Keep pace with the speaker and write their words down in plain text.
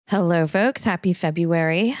Hello, folks. Happy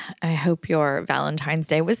February. I hope your Valentine's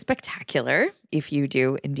Day was spectacular, if you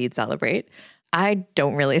do indeed celebrate. I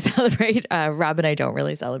don't really celebrate. Rob and I don't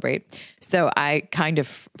really celebrate. So I kind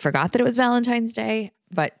of forgot that it was Valentine's Day,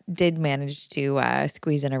 but did manage to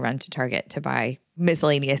squeeze in a run to Target to buy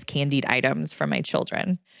miscellaneous candied items for my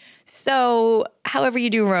children. So however you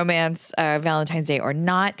do romance, Valentine's Day or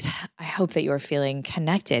not, I hope that you're feeling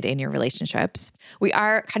connected in your relationships. We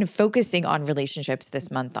are kind of focusing on relationships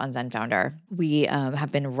this month on Zen Founder. We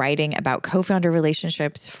have been writing about co-founder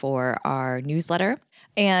relationships for our newsletter.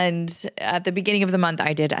 And at the beginning of the month,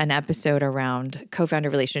 I did an episode around co-founder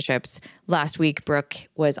relationships. Last week, Brooke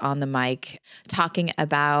was on the mic talking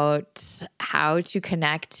about how to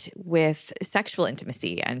connect with sexual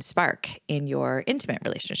intimacy and spark in your intimate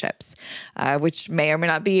relationships, which may or may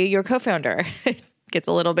not be your co-founder. It gets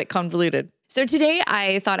a little bit convoluted. So today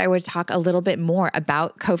I thought I would talk a little bit more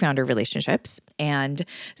about co-founder relationships and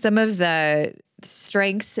some of the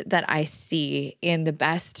strengths that I see in the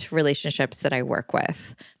best relationships that I work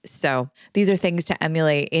with. So these are things to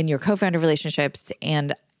emulate in your co-founder relationships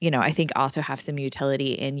and I think also have some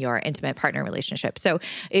utility in your intimate partner relationship. So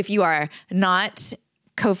if you are not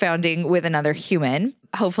co-founding with another human,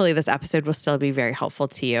 hopefully this episode will still be very helpful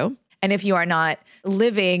to you. And if you are not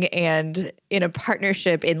living and in a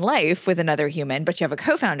partnership in life with another human, but you have a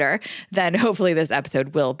co-founder, then hopefully this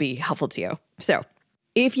episode will be helpful to you. So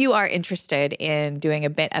if you are interested in doing a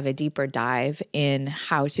bit of a deeper dive in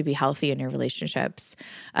how to be healthy in your relationships,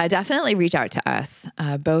 definitely reach out to us.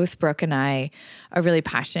 Both Brooke and I are really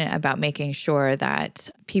passionate about making sure that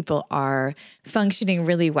people are functioning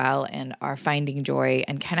really well and are finding joy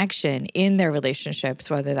and connection in their relationships,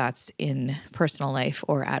 whether that's in personal life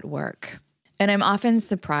or at work. And I'm often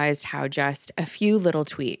surprised how just a few little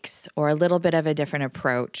tweaks or a little bit of a different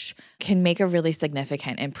approach can make a really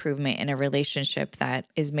significant improvement in a relationship that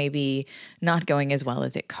is maybe not going as well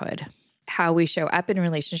as it could. How we show up in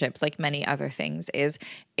relationships, like many other things, is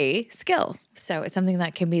a skill. So it's something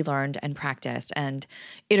that can be learned and practiced and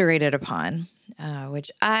iterated upon, which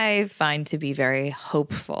I find to be very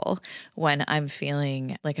hopeful when I'm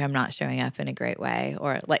feeling like I'm not showing up in a great way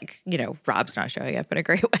or like, Rob's not showing up in a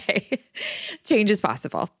great way. Change is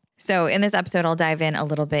possible. So in this episode, I'll dive in a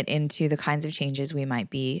little bit into the kinds of changes we might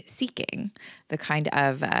be seeking, the kind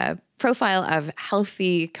of profile of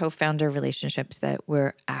healthy co-founder relationships that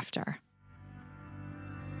we're after.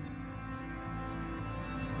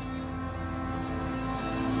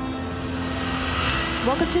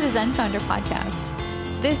 Welcome to the Zen Founder podcast.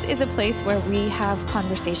 This is a place where we have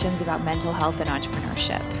conversations about mental health and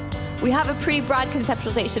entrepreneurship. We have a pretty broad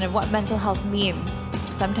conceptualization of what mental health means.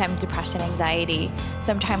 Sometimes depression, anxiety,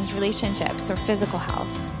 sometimes relationships or physical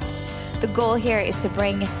health. The goal here is to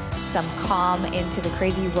bring some calm into the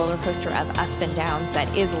crazy roller coaster of ups and downs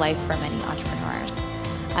that is life for many entrepreneurs.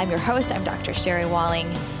 I'm your host. I'm Dr. Sherry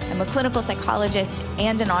Walling. I'm a clinical psychologist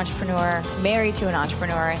and an entrepreneur, married to an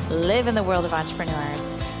entrepreneur, live in the world of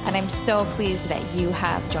entrepreneurs, and I'm so pleased that you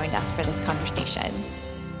have joined us for this conversation.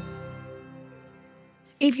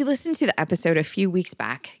 If you listened to the episode a few weeks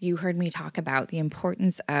back, you heard me talk about the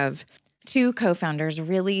importance of two co-founders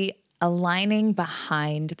really aligning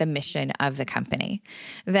behind the mission of the company,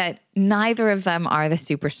 that neither of them are the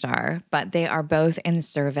superstar, but they are both in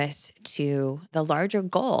service to the larger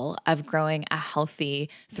goal of growing a healthy,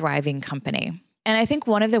 thriving company. And I think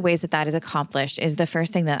one of the ways that that is accomplished is the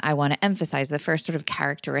first thing that I want to emphasize, the first sort of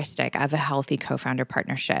characteristic of a healthy co-founder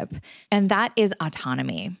partnership, and that is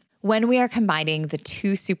autonomy. When we are combining the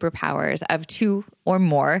two superpowers of two or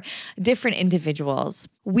more different individuals,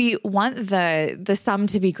 we want the sum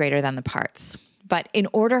to be greater than the parts. But in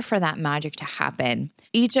order for that magic to happen,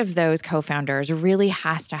 each of those co-founders really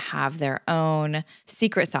has to have their own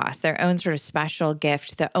secret sauce, their own sort of special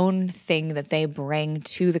gift, the own thing that they bring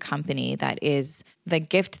to the company that is the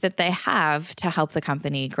gift that they have to help the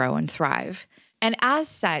company grow and thrive. And as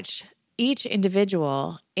such, each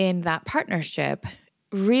individual in that partnership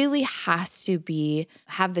really has to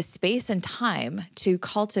have the space and time to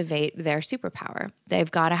cultivate their superpower.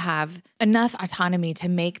 They've got to have enough autonomy to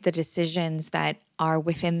make the decisions that are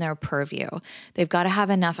within their purview. They've got to have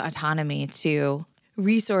enough autonomy to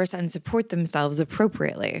resource and support themselves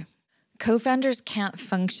appropriately. Co-founders can't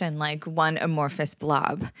function like one amorphous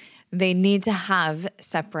blob. They need to have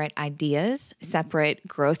separate ideas, separate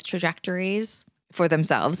growth trajectories for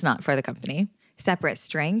themselves, not for the company. Separate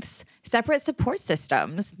strengths, separate support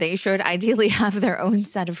systems. They should ideally have their own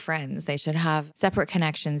set of friends. They should have separate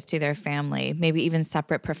connections to their family, maybe even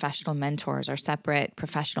separate professional mentors or separate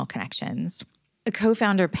professional connections. A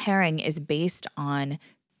co-founder pairing is based on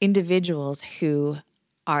individuals who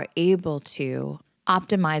are able to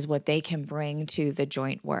optimize what they can bring to the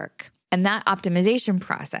joint work. And that optimization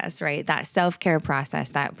process, right, that self-care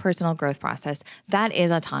process, that personal growth process, that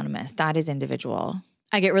is autonomous, that is individual.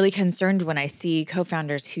 I get really concerned when I see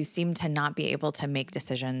co-founders who seem to not be able to make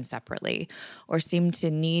decisions separately or seem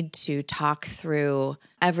to need to talk through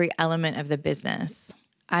every element of the business.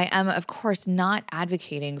 I am, of course, not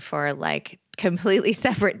advocating for like completely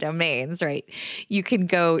separate domains, right? You can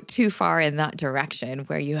go too far in that direction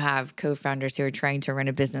where you have co-founders who are trying to run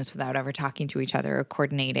a business without ever talking to each other or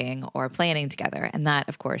coordinating or planning together. And that,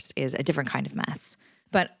 of course, is a different kind of mess.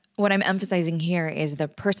 But what I'm emphasizing here is the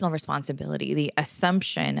personal responsibility, the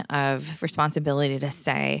assumption of responsibility to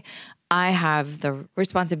say, I have the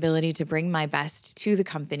responsibility to bring my best to the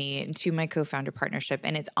company and to my co-founder partnership,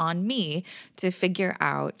 and it's on me to figure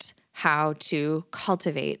out how to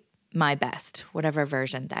cultivate my best, whatever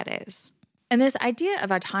version that is. And this idea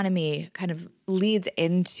of autonomy kind of leads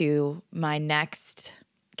into my next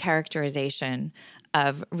characterization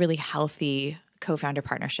of really healthy co-founder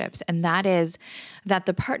partnerships. And that is that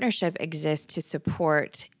the partnership exists to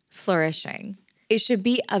support flourishing. It should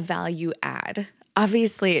be a value add.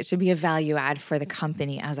 Obviously, it should be a value add for the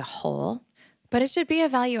company as a whole, but it should be a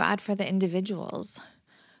value add for the individuals.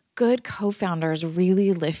 Good co-founders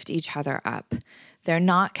really lift each other up. They're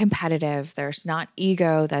not competitive. There's not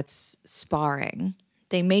ego that's sparring.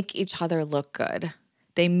 They make each other look good.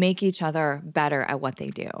 They make each other better at what they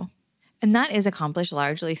do. And that is accomplished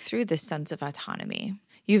largely through this sense of autonomy.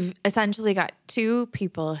 You've essentially got two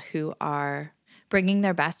people who are bringing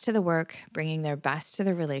their best to the work, bringing their best to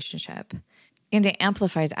the relationship, and it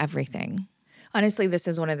amplifies everything. Honestly, this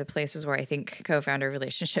is one of the places where I think co-founder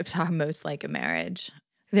relationships are most like a marriage.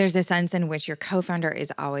 There's a sense in which your co-founder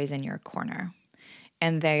is always in your corner,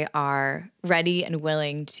 and they are ready and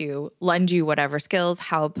willing to lend you whatever skills,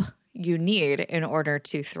 help you need in order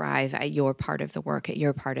to thrive at your part of the work, at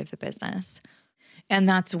your part of the business. And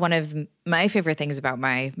that's one of my favorite things about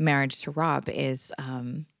my marriage to Rob is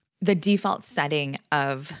the default setting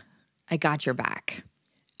of, I got your back.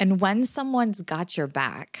 And when someone's got your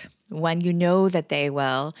back, when you know that they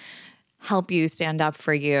will help you stand up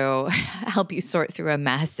for you, help you sort through a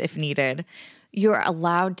mess if needed, you're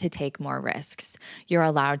allowed to take more risks. You're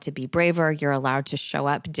allowed to be braver. You're allowed to show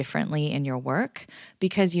up differently in your work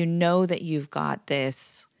because you know that you've got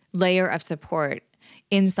this layer of support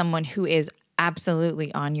in someone who is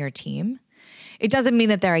absolutely on your team. It doesn't mean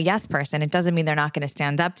that they're a yes person. It doesn't mean they're not going to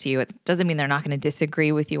stand up to you. It doesn't mean they're not going to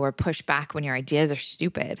disagree with you or push back when your ideas are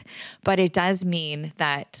stupid. But it does mean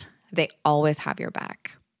that they always have your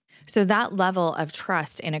back. So that level of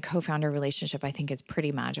trust in a co-founder relationship, I think, is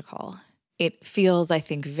pretty magical. It feels, I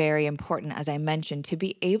think, very important, as I mentioned, to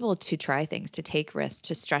be able to try things, to take risks,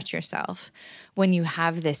 to stretch yourself when you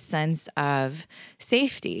have this sense of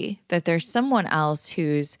safety, that there's someone else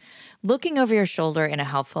who's looking over your shoulder in a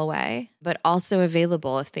helpful way, but also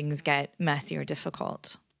available if things get messy or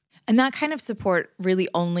difficult. And that kind of support really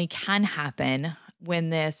only can happen when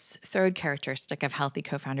this third characteristic of healthy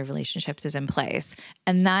co-founder relationships is in place,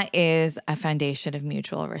 and that is a foundation of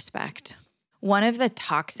mutual respect. One of the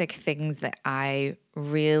toxic things that I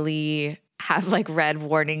really have like red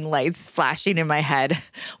warning lights flashing in my head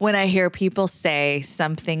when I hear people say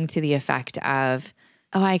something to the effect of,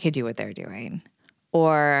 oh, I could do what they're doing,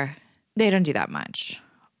 or they don't do that much,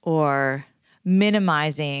 or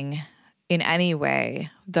minimizing in any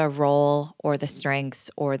way the role or the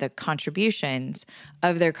strengths or the contributions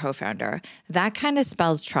of their co-founder. That kind of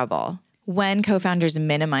spells trouble. When co-founders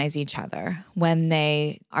minimize each other, when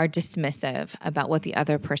they are dismissive about what the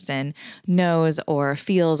other person knows or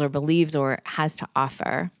feels or believes or has to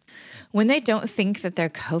offer, when they don't think that their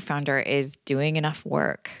co-founder is doing enough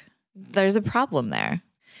work, there's a problem there.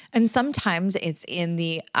 And sometimes it's in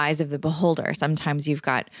the eyes of the beholder. Sometimes you've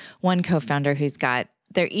got one co-founder who's got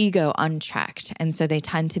their ego unchecked. And so they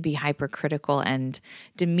tend to be hypercritical and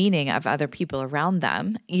demeaning of other people around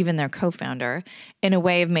them, even their co-founder, in a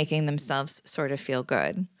way of making themselves sort of feel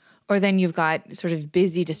good. Or then you've got sort of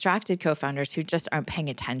busy, distracted co-founders who just aren't paying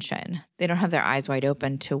attention. They don't have their eyes wide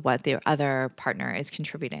open to what the other partner is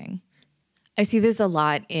contributing. I see this a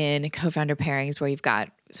lot in co-founder pairings where you've got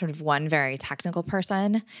sort of one very technical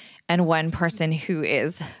person and one person who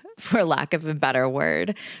is, for lack of a better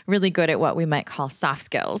word, really good at what we might call soft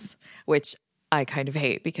skills, which I kind of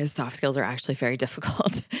hate because soft skills are actually very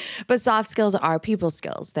difficult. But soft skills are people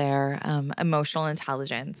skills. They're emotional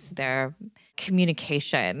intelligence. They're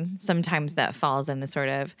communication. Sometimes that falls in the sort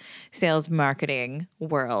of sales marketing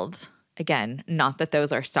world. Again, not that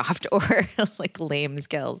those are soft or like lame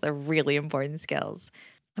skills. They're really important skills.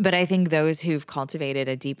 But I think those who've cultivated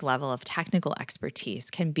a deep level of technical expertise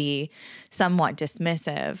can be somewhat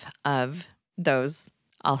dismissive of those,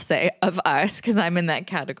 I'll say, of us, because I'm in that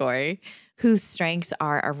category, whose strengths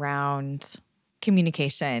are around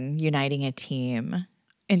communication, uniting a team,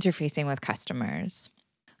 interfacing with customers.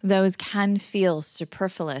 Those can feel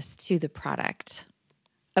superfluous to the product.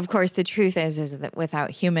 Of course, the truth is that without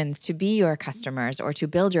humans to be your customers or to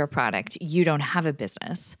build your product, you don't have a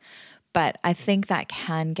business. But I think that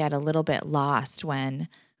can get a little bit lost when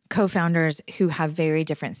co-founders who have very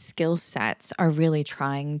different skill sets are really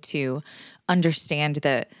trying to understand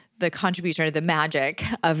the contribution or the magic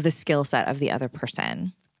of the skill set of the other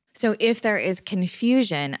person. So if there is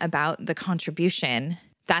confusion about the contribution,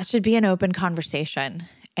 that should be an open conversation.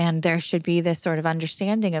 And there should be this sort of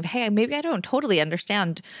understanding of, hey, maybe I don't totally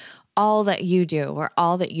understand all that you do or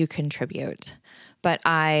all that you contribute, but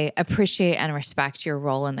I appreciate and respect your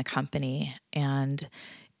role in the company. And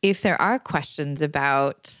if there are questions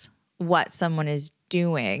about what someone is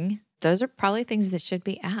doing, those are probably things that should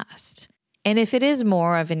be asked. And if it is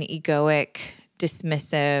more of an egoic,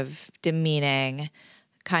 dismissive, demeaning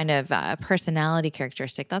kind of personality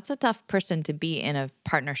characteristic, that's a tough person to be in a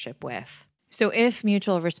partnership with. So if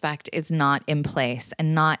mutual respect is not in place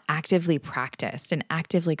and not actively practiced and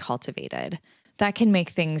actively cultivated, that can make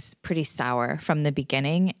things pretty sour from the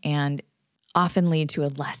beginning and often lead to a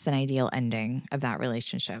less than ideal ending of that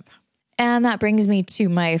relationship. And that brings me to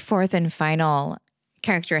my fourth and final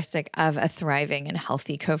characteristic of a thriving and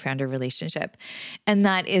healthy co-founder relationship. And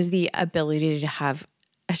that is the ability to have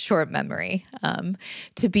a short memory,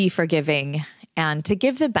 to be forgiving and to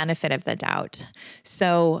give the benefit of the doubt.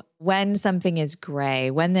 So when something is gray,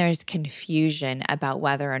 when there's confusion about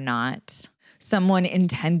whether or not someone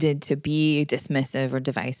intended to be dismissive or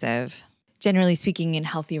divisive, generally speaking, in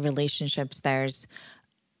healthy relationships, there's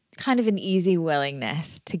kind of an easy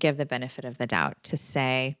willingness to give the benefit of the doubt, to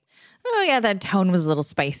say, oh yeah, that tone was a little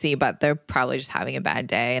spicy, but they're probably just having a bad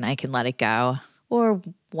day and I can let it go. Or,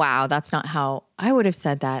 wow, that's not how I would have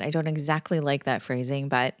said that. I don't exactly like that phrasing,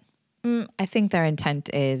 but I think their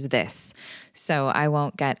intent is this. So I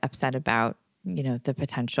won't get upset about, the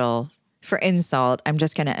potential for insult. I'm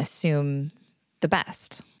just going to assume the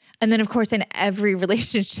best. And then, of course, in every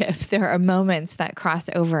relationship, there are moments that cross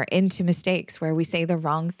over into mistakes where we say the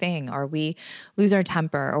wrong thing, or we lose our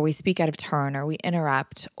temper, or we speak out of turn, or we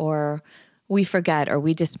interrupt, or we forget, or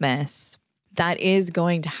we dismiss. That is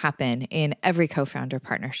going to happen in every co-founder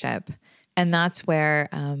partnership. And that's where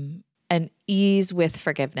an ease with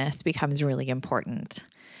forgiveness becomes really important.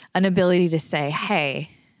 An ability to say,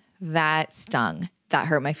 hey, that stung. That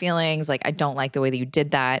hurt my feelings. Like, I don't like the way that you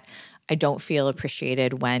did that. I don't feel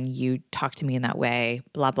appreciated when you talk to me in that way,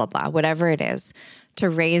 blah, blah, blah, whatever it is, to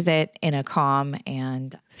raise it in a calm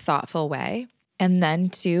and thoughtful way, and then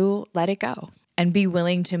to let it go and be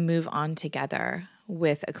willing to move on together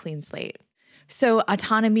with a clean slate. So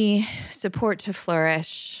autonomy, support to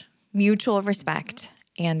flourish, mutual respect,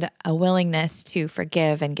 and a willingness to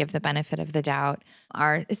forgive and give the benefit of the doubt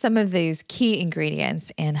are some of these key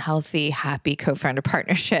ingredients in healthy, happy co-founder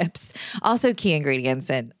partnerships, also key ingredients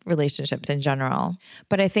in relationships in general.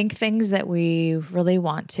 But I think things that we really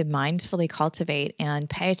want to mindfully cultivate and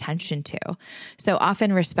pay attention to. So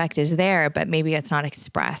often respect is there, but maybe it's not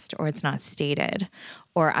expressed or it's not stated.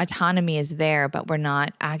 Or autonomy is there, but we're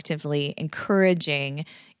not actively encouraging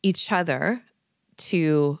each other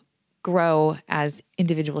to grow as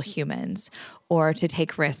individual humans or to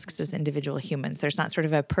take risks as individual humans. There's not sort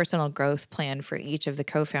of a personal growth plan for each of the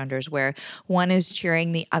co-founders where one is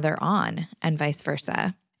cheering the other on and vice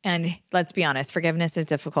versa. And let's be honest, forgiveness is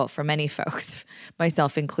difficult for many folks,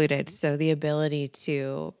 myself included. So the ability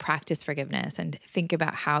to practice forgiveness and think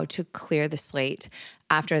about how to clear the slate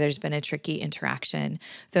after there's been a tricky interaction,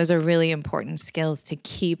 those are really important skills to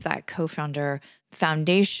keep that co-founder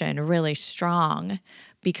foundation really strong,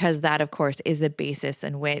 because that, of course, is the basis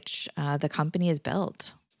in which the company is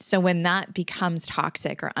built. So when that becomes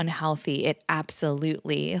toxic or unhealthy, it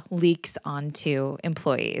absolutely leaks onto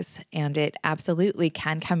employees, and it absolutely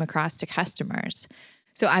can come across to customers.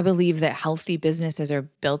 So I believe that healthy businesses are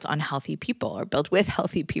built on healthy people or built with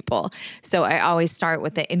healthy people. So I always start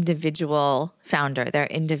with the individual founder, their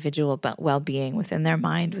individual well-being within their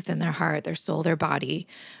mind, within their heart, their soul, their body.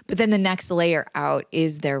 But then the next layer out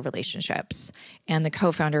is their relationships. And the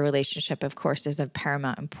co-founder relationship, of course, is of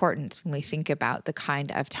paramount importance when we think about the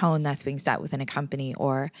kind of tone that's being set within a company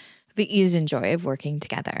or the ease and joy of working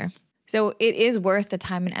together. So it is worth the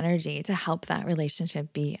time and energy to help that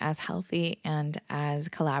relationship be as healthy and as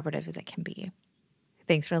collaborative as it can be.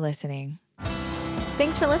 Thanks for listening.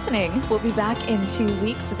 Thanks for listening. We'll be back in 2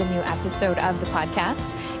 weeks with a new episode of the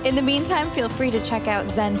podcast. In the meantime, feel free to check out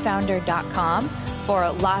zenfounder.com for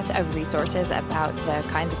lots of resources about the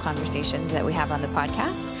kinds of conversations that we have on the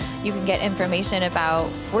podcast. You can get information about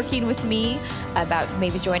working with me, about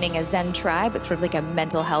maybe joining a Zen tribe. It's sort of like a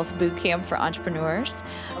mental health boot camp for entrepreneurs.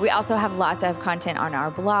 We also have lots of content on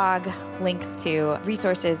our blog, links to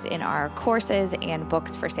resources in our courses and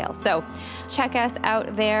books for sale. So check us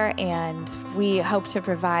out there, and we hope to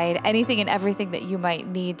provide anything and everything that you might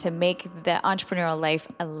need to make the entrepreneurial life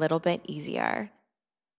a little bit easier.